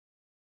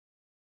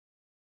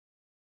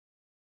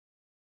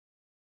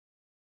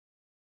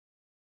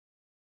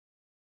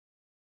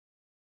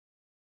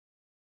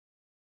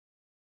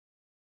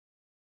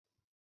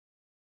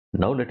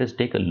Now let us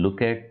take a look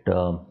at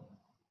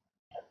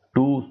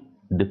two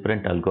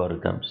different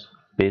algorithms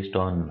based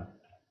on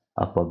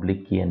a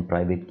public key and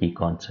private key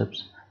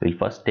concepts. We'll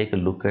first take a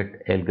look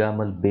at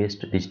Elgamal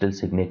based digital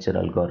signature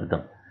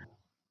algorithm,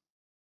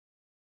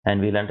 and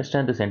we'll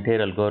understand this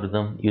entire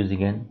algorithm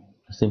using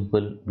a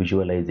simple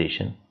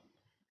visualization.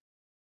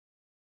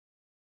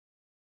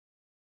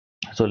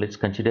 So let's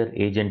consider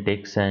agent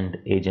X and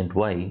agent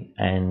Y,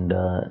 and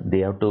they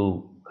have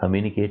to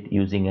communicate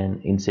using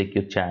an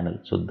insecure channel.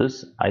 So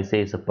this I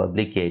say is a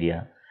public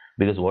area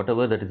because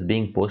whatever that is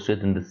being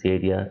posted in this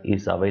area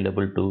is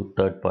available to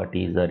third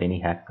parties or any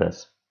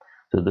hackers.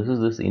 So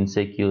this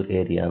insecure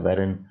area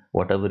wherein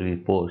whatever we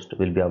post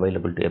will be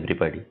available to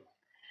everybody,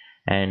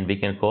 and we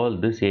can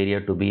call this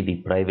area to be the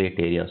private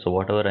area. So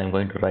whatever I'm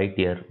going to write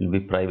here will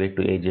be private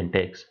to agent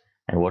X,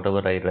 and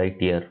whatever I write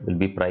here will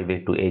be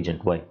private to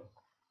agent Y.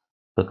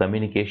 So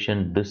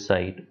communication this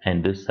side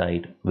and this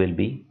side will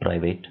be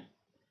private.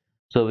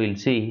 So we'll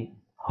see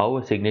how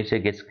a signature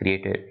gets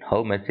created,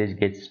 how message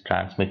gets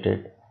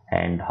transmitted,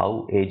 and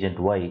how agent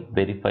Y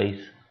verifies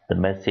the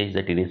message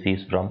that he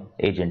receives from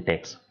agent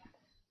X.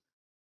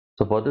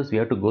 So for this we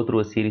have to go through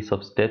a series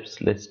of steps.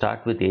 Let's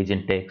start with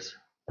agent X.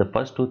 The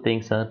first two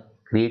things are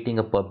creating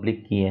a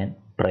public key and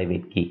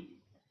private key.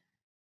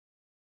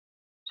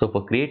 So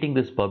for creating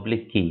this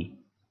public key,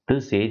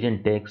 this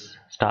agent X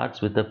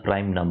starts with a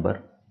prime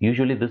number.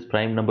 Usually this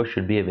prime number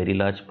should be a very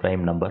large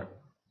prime number,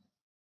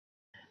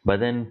 but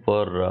then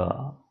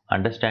for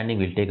understanding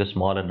we'll take a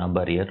smaller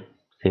number here.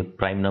 Say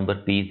prime number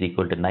P is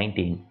equal to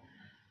 19,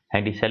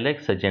 and he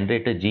selects a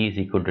generator G is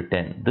equal to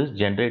 10. This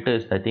generator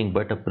is nothing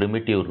but a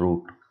primitive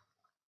root.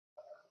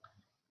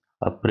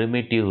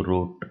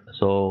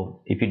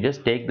 So if you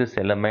just take this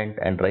element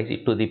and raise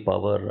it to the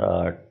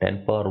power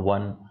 10 power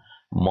 1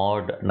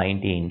 mod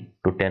 19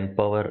 to 10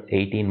 power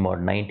 18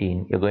 mod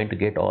 19, you're going to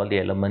get all the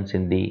elements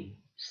in the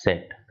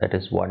set, that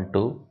is 1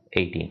 to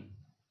 18.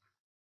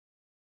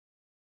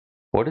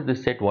 What is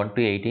this set 1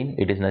 to 18?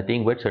 It is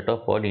nothing but set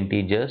of all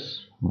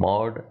integers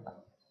mod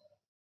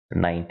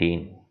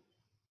 19.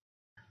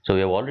 So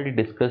we have already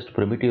discussed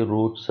primitive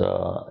roots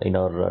in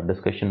our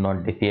discussion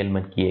on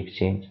Diffie-Hellman key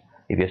exchange.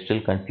 If you are still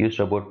confused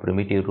about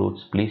primitive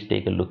roots, please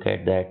take a look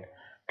at that.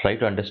 Try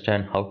to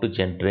understand how to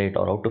generate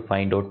or how to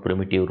find out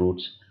primitive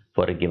roots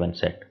for a given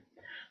set.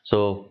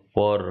 So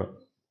for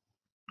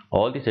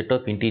all the set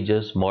of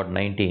integers mod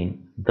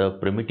 19, the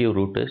primitive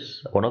root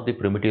is, one of the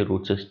primitive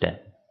roots is 10.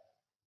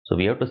 So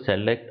we have to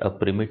select a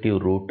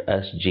primitive root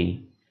as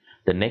G.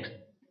 The next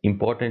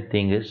important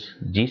thing is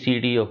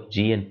GCD of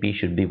G and P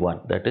should be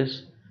 1. That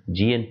is,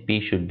 G and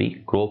P should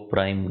be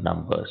co-prime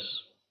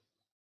numbers.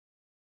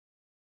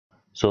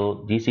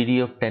 So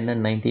GCD of 10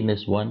 and 19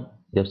 is 1.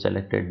 We have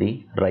selected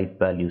the right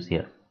values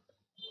here.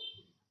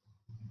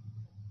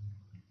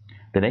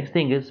 The next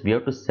thing is we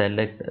have to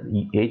select,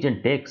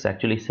 agent X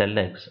actually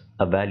selects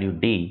a value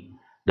D.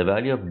 The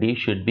value of D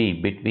should be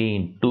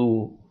between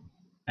 2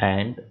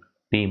 and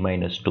P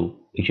minus 2.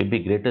 It should be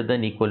greater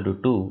than equal to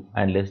 2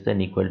 and less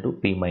than equal to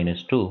P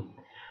minus 2.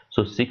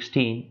 So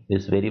 16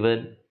 is very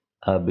well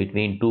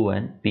between 2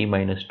 and P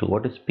minus 2.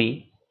 What is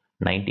P?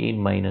 19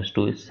 minus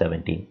 2 is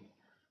 17.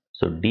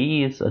 So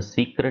D is a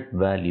secret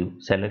value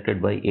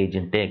selected by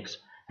agent X,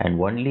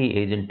 and only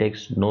agent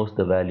X knows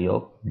the value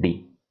of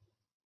D.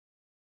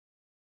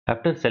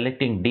 After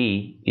selecting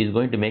D, he is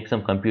going to make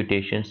some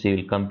computations. He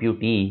will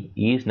compute E.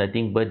 E is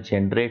nothing but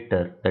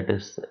generator, that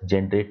is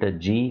generator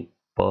G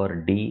per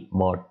D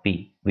mod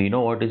P. We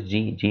know what is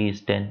G. G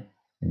is 10,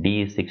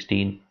 D is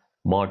 16,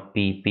 mod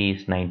P, P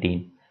is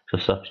 19. So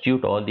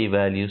substitute all the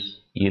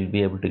values, you will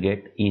be able to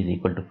get E is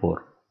equal to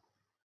 4.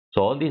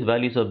 So all these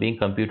values are being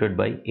computed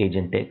by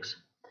agent X,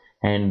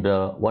 and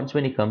once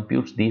when he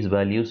computes these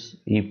values,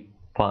 he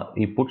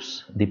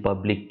puts the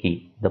public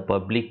key. The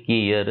public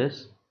key here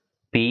is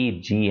P,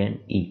 G and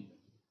E.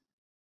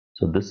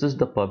 So this is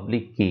the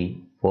public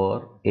key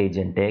for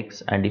agent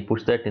X, and he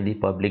puts that in the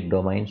public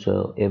domain,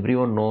 so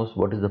everyone knows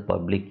what is the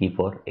public key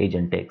for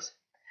agent X.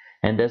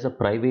 And there's a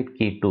private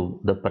key too.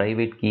 The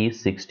private key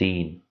is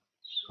 16.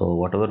 So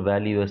whatever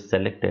value is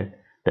selected,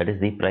 that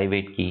is the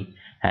private key,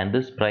 and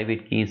this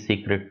private key is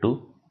secret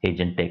to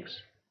agent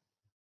X.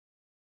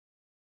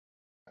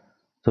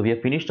 So we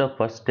have finished our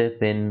first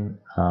step in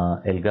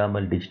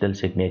Elgamal digital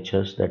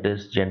signatures, that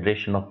is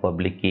generation of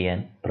public key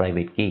and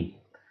private key.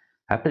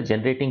 After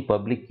generating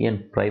public key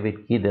and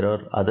private key, there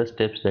are other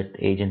steps that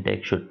agent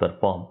X should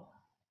perform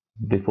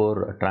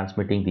before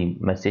transmitting the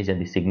message and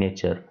the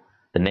signature.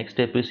 The next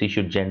step is he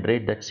should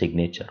generate that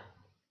signature.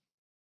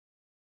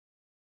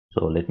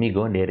 So let me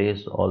go and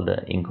erase all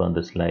the ink on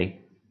the slide.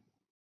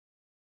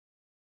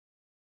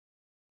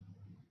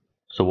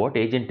 So what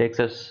agent X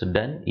has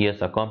done, he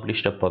has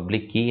accomplished a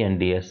public key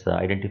and he has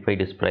identified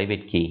his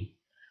private key.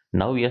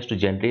 Now he has to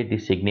generate the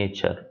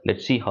signature.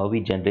 Let's see how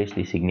he generates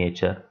the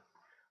signature.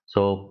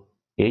 So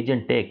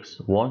agent X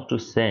wants to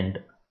send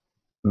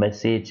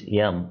message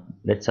M.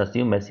 Let's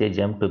assume message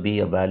M to be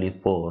a value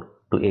 4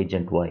 to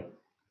agent Y.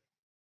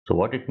 So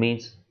what it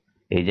means,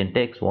 agent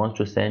X wants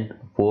to send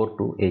 4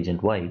 to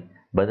agent Y.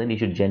 but then he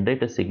should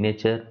generate a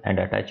signature and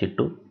attach it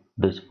to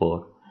this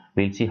 4.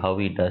 We'll see how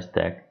he does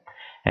that.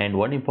 And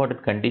one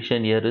important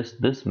condition here is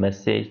this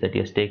message that he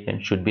has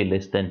taken should be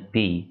less than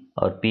P,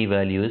 or P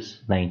value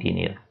is 19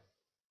 here.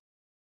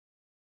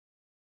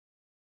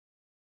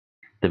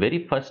 The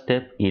very first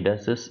step he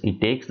does is he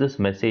takes this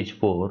message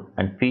 4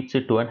 and feeds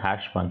it to an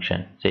hash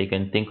function. So you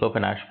can think of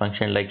an hash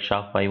function like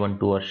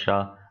SHA-512 or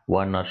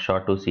SHA-1 or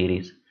SHA-2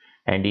 series,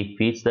 and he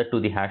feeds that to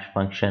the hash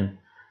function.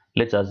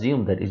 Let's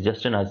assume that it's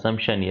just an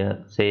assumption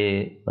here.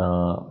 Say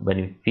when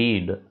you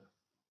feed,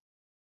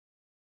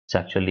 it's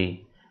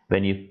actually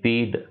when you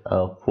feed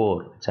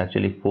 4, it's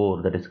actually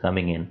 4 that is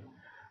coming in.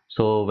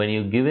 So when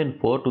you give in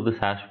 4 to this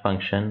hash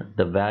function,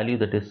 the value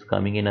that is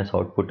coming in as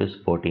output is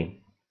 14.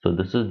 So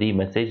this is the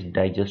message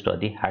digest or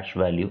the hash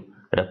value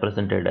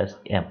represented as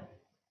M.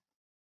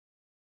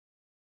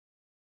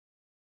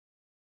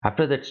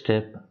 After that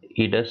step,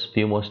 he does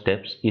few more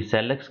steps. He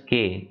selects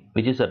K,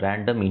 which is a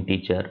random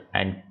integer,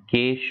 and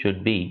K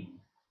should be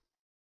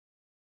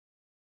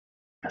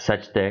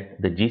such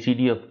that the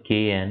GCD of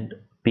K and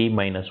P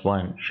minus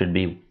 1 should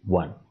be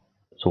 1.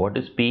 So what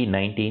is P?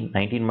 19.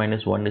 19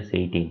 minus 1 is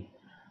 18.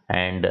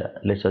 And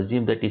let's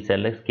assume that he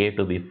selects K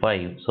to be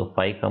 5. So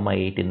 5 comma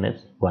 18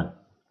 is 1.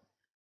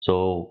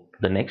 So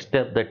the next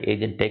step that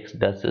agent text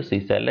does is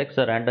he selects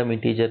a random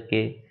integer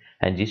K,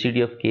 and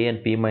GCD of K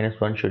and P minus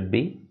 1 should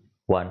be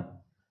 1.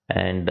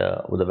 And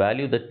the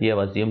value that we have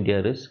assumed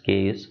here is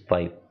K is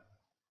 5.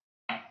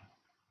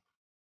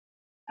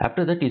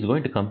 After that, he is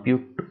going to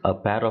compute a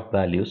pair of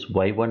values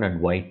y1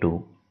 and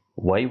y2.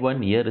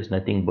 y1 here is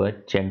nothing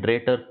but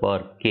generator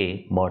for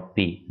K mod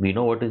P. We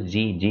know what is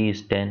G. G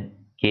is 10.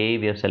 K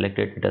we have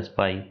selected it as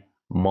 5.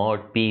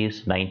 Mod P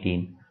is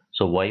 19.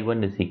 So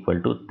y1 is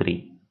equal to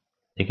 3.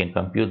 You can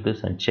compute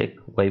this and check.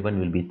 Y1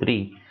 will be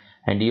 3.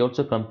 And he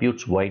also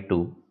computes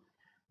y2.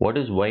 What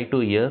is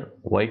y2 here?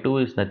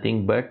 Y2 is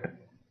nothing but,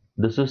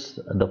 this is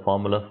the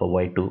formula for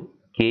y2.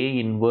 K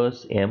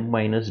inverse M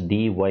minus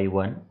D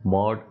y1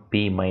 mod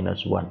P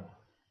minus 1.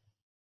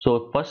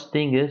 So first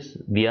thing is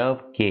we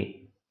have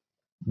K.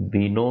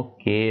 We know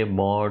K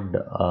mod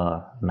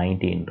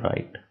 19,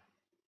 right?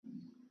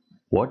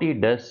 What he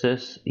does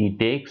is he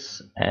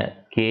takes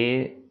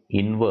K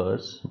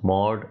inverse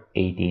mod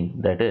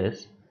 18. That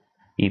is,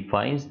 he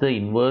finds the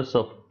inverse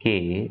of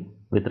K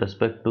with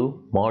respect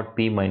to mod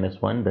P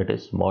minus 1, that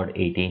is mod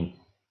 18.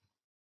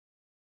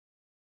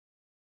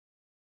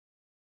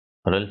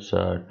 Or else,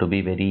 to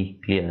be very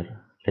clear,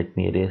 let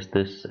me erase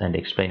this and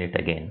explain it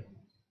again.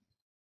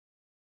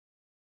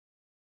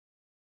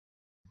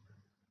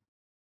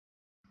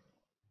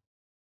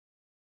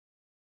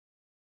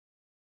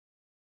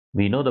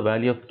 We know the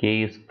value of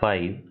K is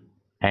 5,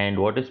 and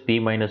what is P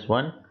minus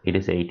 1? It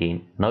is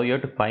 18. Now you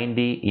have to find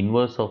the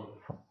inverse of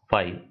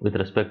 5 with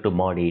respect to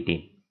mod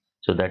 18.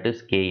 So that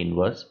is K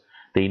inverse.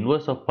 The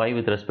inverse of 5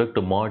 with respect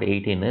to mod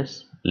 18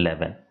 is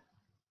 11.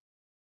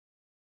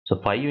 So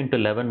 5 into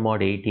 11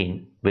 mod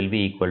 18 will be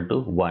equal to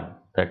 1.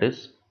 That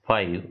is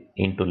 5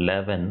 into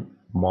 11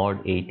 mod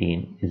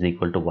 18 is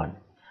equal to 1.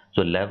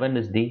 So 11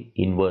 is the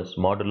inverse,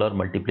 modular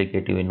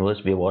multiplicative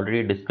inverse. We have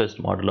already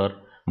discussed modular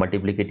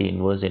multiplicative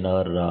inverse in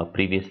our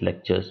previous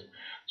lectures.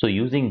 So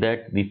using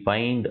that, we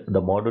find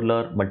the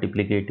modular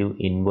multiplicative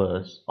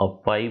inverse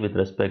of 5 with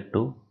respect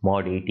to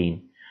mod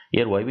 18.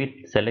 Here why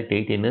we select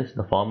 18 is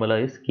the formula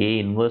is K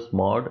inverse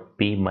mod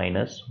P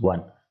minus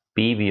 1.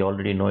 P we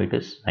already know it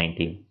is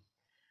 19.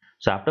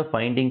 So after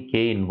finding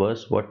K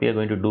inverse, what we are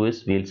going to do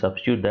is we'll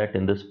substitute that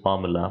in this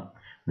formula,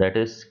 that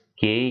is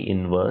K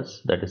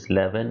inverse, that is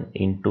 11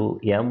 into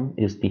M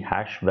is the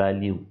hash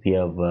value we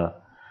have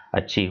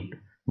achieved,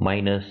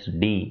 minus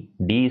D.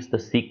 D is the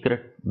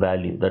secret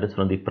value, that is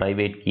from the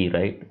private key,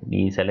 right?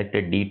 We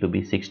selected D to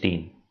be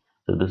 16.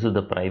 So this is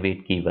the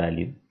private key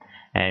value.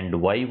 And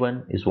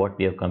Y1 is what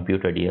we have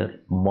computed here.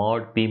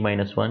 Mod P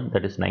minus 1,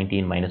 that is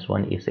 19 minus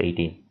 1 is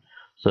 18.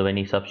 So when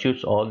he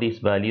substitutes all these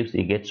values,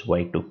 he gets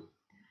Y2.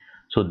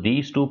 So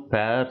these two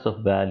pairs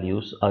of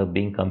values are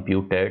being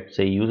computed.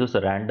 Say uses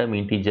a random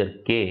integer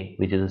K,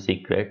 which is a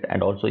secret,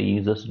 and also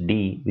uses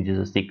D, which is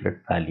a secret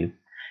value.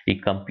 He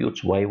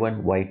computes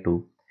Y1,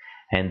 Y2,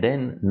 and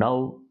then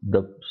now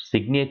the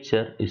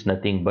signature is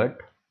nothing but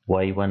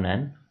Y1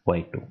 and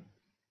Y2.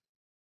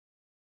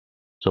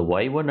 So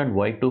Y1 and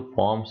Y2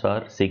 forms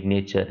our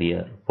signature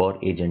here for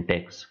agent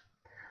X.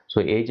 So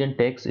agent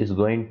X is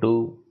going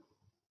to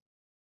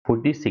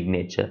put the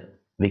signature.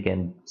 We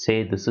can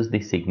say this is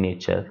the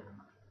signature,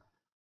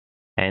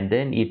 and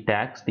then it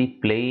tags the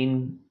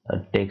plain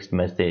text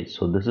message.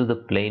 So this is the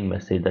plain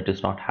message that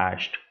is not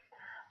hashed.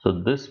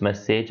 So this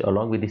message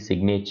along with the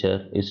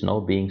signature is now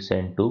being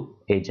sent to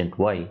agent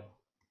Y,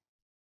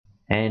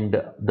 and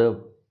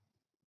the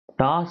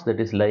task that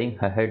is lying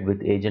ahead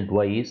with agent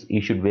Y is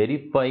you should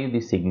verify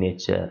the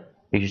signature.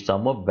 You should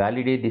somehow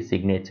validate the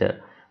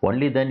signature.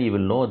 Only then you will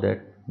know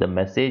that the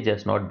message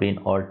has not been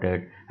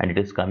altered and it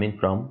is coming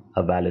from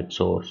a valid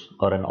source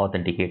or an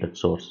authenticated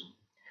source.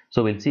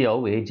 So we'll see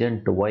how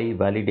agent Y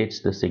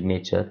validates the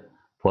signature.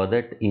 For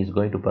that, he is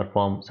going to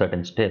perform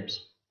certain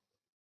steps.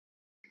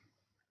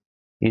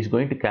 is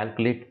going to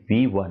calculate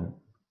V1.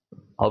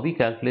 How he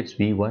calculates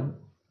V1?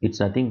 It's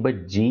nothing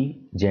but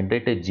G,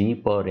 generator G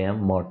power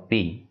M mod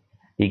P.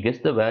 He gets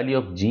the value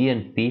of G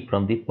and P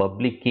from the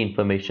public key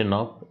information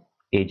of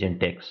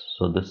agent X.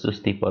 So this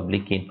is the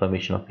public key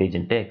information of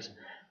agent X.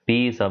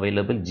 P is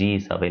available, G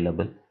is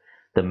available.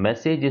 The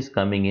message is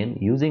coming in.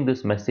 Using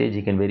this message,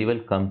 you can very well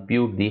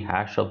compute the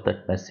hash of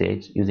that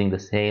message using the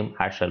same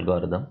hash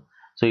algorithm.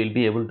 So you'll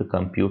be able to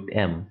compute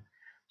M.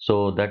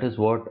 So that is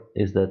what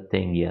is the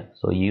thing here.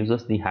 So he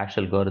uses the hash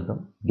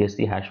algorithm, gets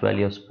the hash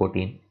value as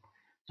 14.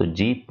 So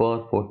G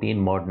power 14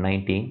 mod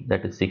 19,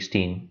 that is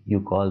 16.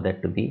 You call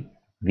that to be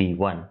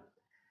V1.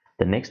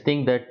 The next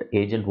thing that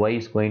agent Y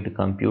is going to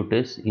compute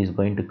is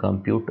going to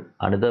compute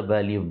another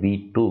value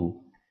V2.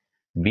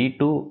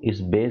 V2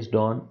 is based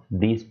on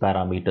these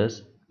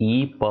parameters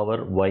E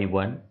power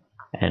Y1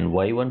 and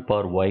Y1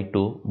 power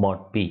Y2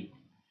 mod P.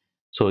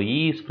 So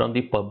E is from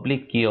the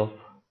public key of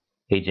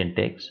agent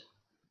X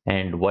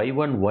and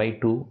Y1,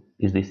 Y2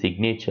 is the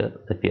signature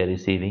that we are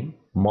receiving.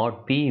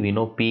 Mod P, we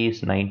know P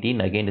is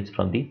 19, again it's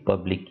from the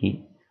public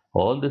key.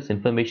 All this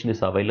information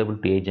is available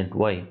to agent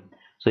Y.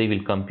 So he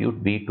will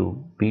compute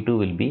V2, V2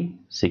 will be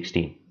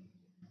 16.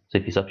 So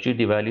if you substitute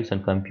the values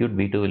and compute,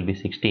 V2 will be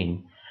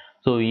 16.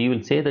 So you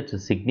will say that the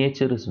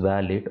signature is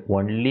valid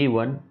only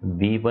when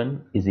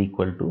V1 is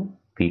equal to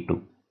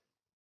V2.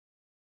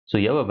 So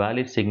you have a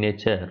valid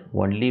signature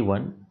only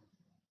when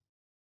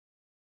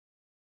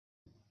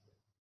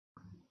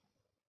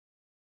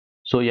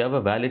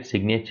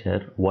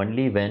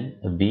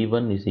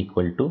V1 is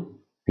equal to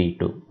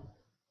V2.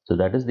 So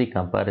that is the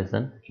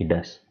comparison he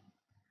does.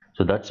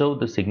 So that's how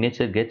the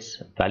signature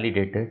gets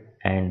validated,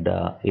 and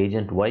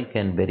agent Y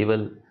can very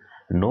well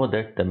know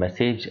that the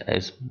message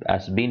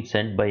has been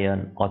sent by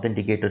an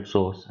authenticated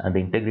source and the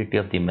integrity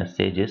of the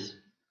message is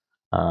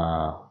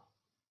uh,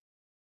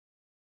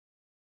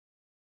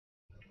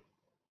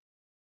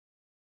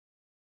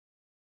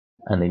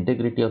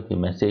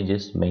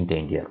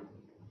 maintained here.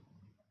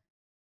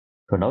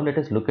 So now let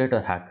us look at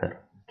a hacker.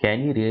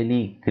 Can he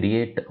really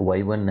create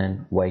Y1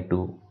 and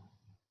Y2?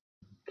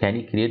 Can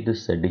he create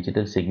this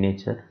digital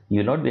signature? He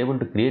will not be able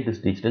to create this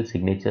digital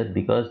signature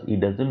because he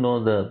doesn't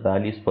know the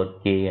values for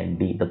K and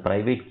D. The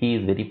private key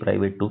is very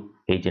private to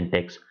agent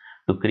X.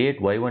 To create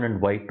Y1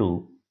 and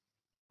Y2,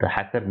 the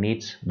hacker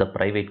needs the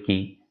private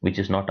key which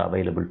is not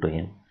available to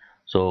him.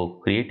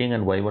 So creating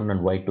an Y1 and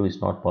Y2 is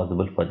not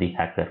possible for the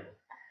hacker.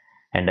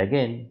 And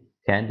again,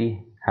 can the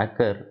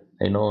hacker,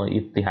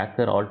 if the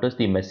hacker alters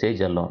the message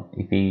alone,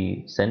 if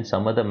he sends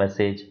some other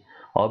message,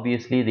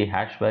 obviously the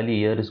hash value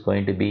here is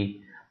going to be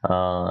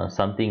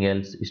something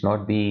else. It will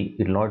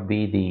not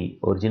be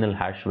the original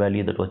hash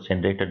value that was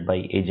generated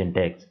by agent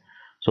X.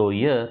 So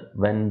here,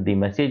 when the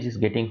message is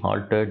getting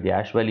altered, the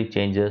hash value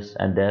changes,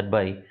 and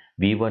thereby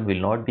V1 will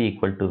not be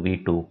equal to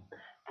V2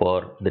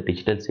 for the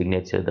digital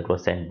signature that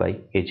was sent by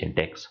agent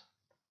X.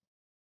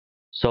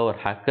 So our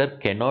hacker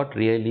cannot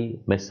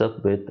really mess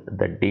up with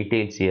the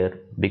details here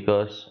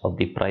because of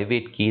the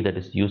private key that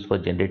is used for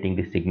generating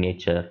the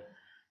signature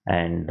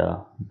and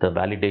the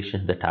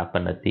validation that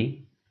happen at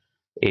the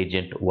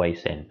agent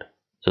Y's end.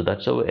 So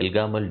that's how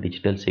Elgamal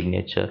digital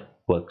signature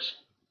works.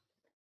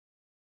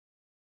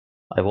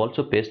 I've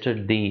also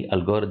pasted the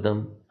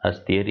algorithm as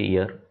theory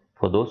here.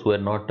 For those who are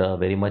not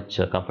very much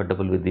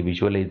comfortable with the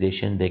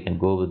visualization, they can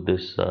go with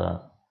this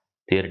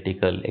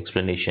theoretical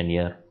explanation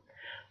here.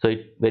 So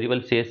it very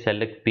well says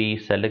select P,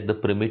 select the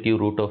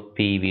primitive root of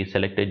P. We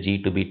selected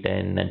G to be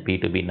 10 and P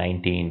to be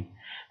 19,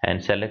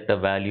 and select a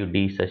value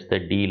D such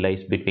that D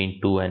lies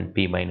between 2 and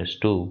P minus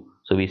 2.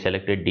 So we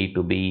selected D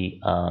to be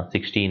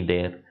 16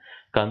 there.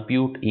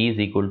 Compute E is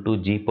equal to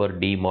G per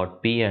D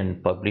mod P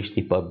and publish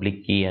the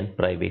public key and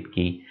private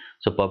key.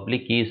 So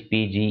public key is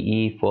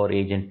PGE for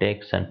agent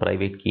X and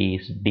private key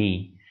is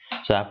D.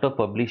 So after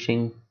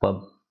publishing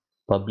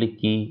public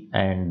key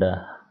and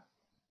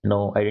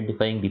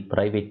identifying the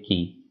private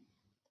key,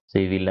 so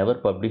we will never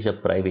publish a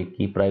private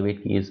key.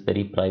 Private key is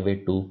very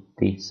private to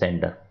the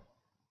sender.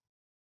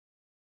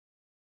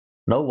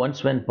 Now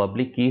once when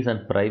public keys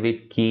and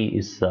private key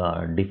is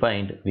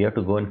defined, we have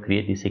to go and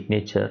create the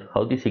signature.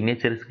 How the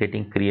signature is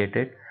getting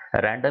created?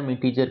 A random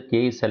integer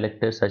k is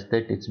selected such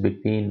that it's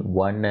between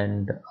 1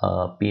 and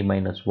p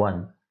minus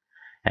 1,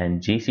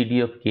 and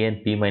GCD of k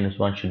and p minus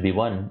 1 should be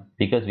 1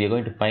 because we are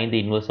going to find the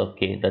inverse of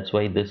k. That's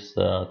why this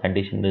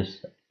condition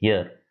is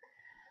here.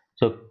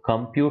 So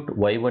compute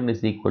y1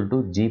 is equal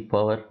to g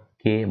power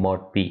k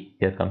mod p.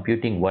 We are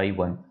computing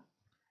y1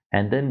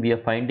 and then we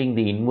are finding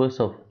the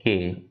inverse of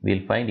k.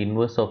 We'll find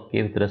inverse of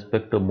k with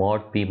respect to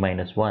mod p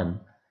minus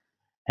 1,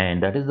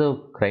 and that is the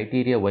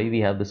criteria why we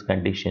have this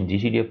condition.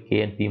 GCD of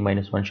k and p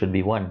minus 1 should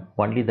be 1.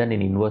 Only then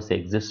an inverse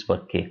exists for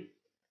k.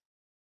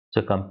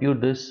 So compute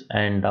this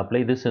and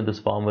apply this in this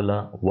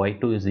formula.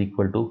 Y2 is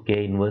equal to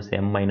k inverse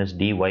m minus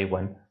d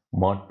y1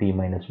 mod p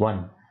minus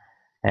 1,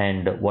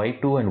 and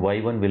y2 and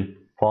y1 will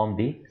form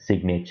the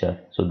signature.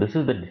 So this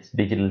is the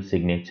digital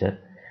signature,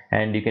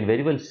 and you can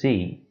very well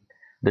see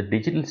the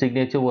digital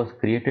signature was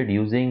created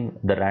using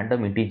the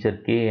random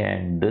integer k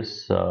and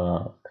this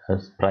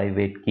as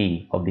private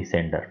key of the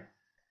sender.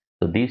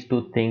 So these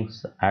two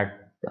things add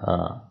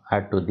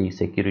to the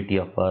security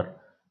of our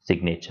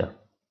signature.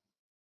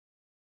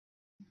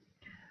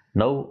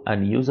 Now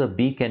an user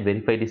B can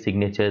verify the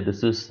signature.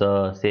 This is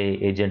say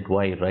agent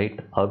Y, right?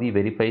 How he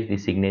verifies the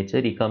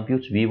signature? He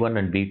computes V1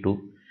 and V2.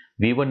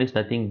 V1 is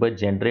nothing but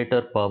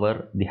generator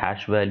power the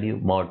hash value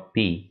mod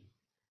P.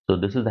 So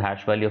this is the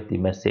hash value of the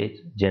message,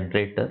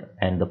 generator,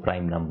 and the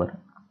prime number.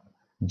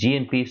 G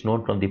and P is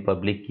known from the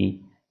public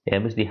key.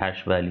 M is the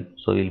hash value,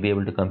 so you'll be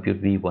able to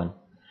compute V1.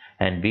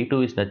 And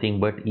V2 is nothing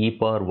but E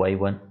power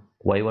Y1,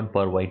 Y1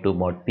 power Y2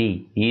 mod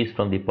P. E is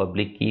from the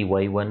public key,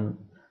 Y1,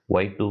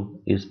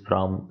 Y2 is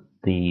from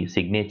the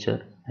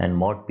signature, and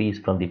mod P is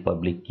from the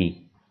public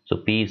key. So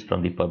P is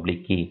from the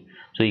public key.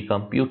 So he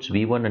computes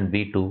V1 and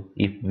V2.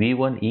 If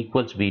V1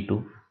 equals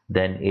V2,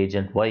 then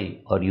agent Y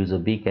or user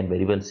B can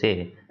very well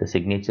say the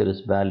signature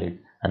is valid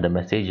and the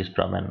message is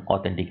from an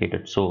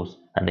authenticated source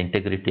and the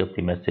integrity of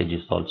the message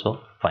is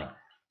also fine.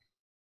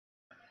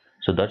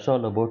 So that's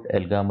all about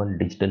Elgamal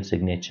digital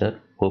signature.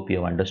 Hope you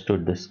have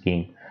understood this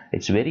scheme.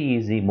 It's very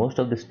easy. Most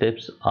of the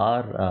steps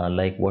are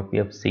like what we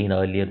have seen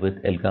earlier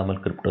with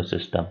Elgamal crypto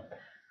system.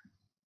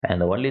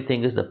 And the only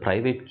thing is the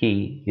private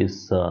key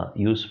is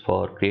used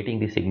for creating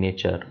the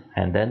signature,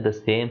 and then the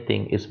same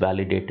thing is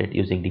validated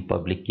using the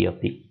public key of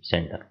the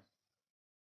sender.